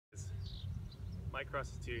Mike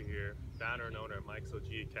Rusty here, founder and owner of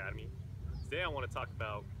MIKESOGACADEMY. Today I want to talk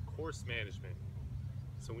about course management.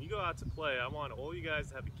 So when you go out to play, I want all you guys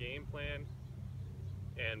to have a game plan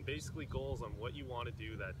and basically goals on what you want to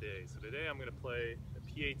do that day. So today I'm going to play a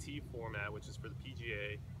PAT format, which is for the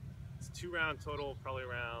PGA. It's a 2-round total, probably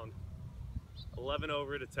around 11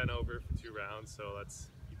 over to 10 over for 2 rounds. So that's,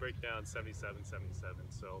 you break down 77, 77.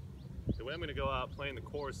 So the way I'm going to go out playing the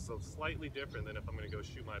course is so slightly different than if I'm going to go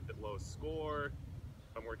shoot my lowest score,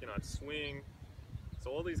 if I'm working on swing.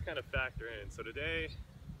 So all these kind of factor in. So today,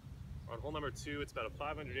 on hole number 2, it's about a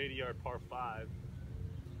 580 yard par 5.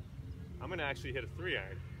 I'm going to actually hit a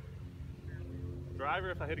 3-iron.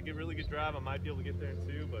 Driver, if I hit a really good drive, I might be able to get there in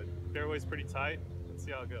 2, but fairway's pretty tight. Let's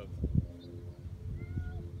see how it goes.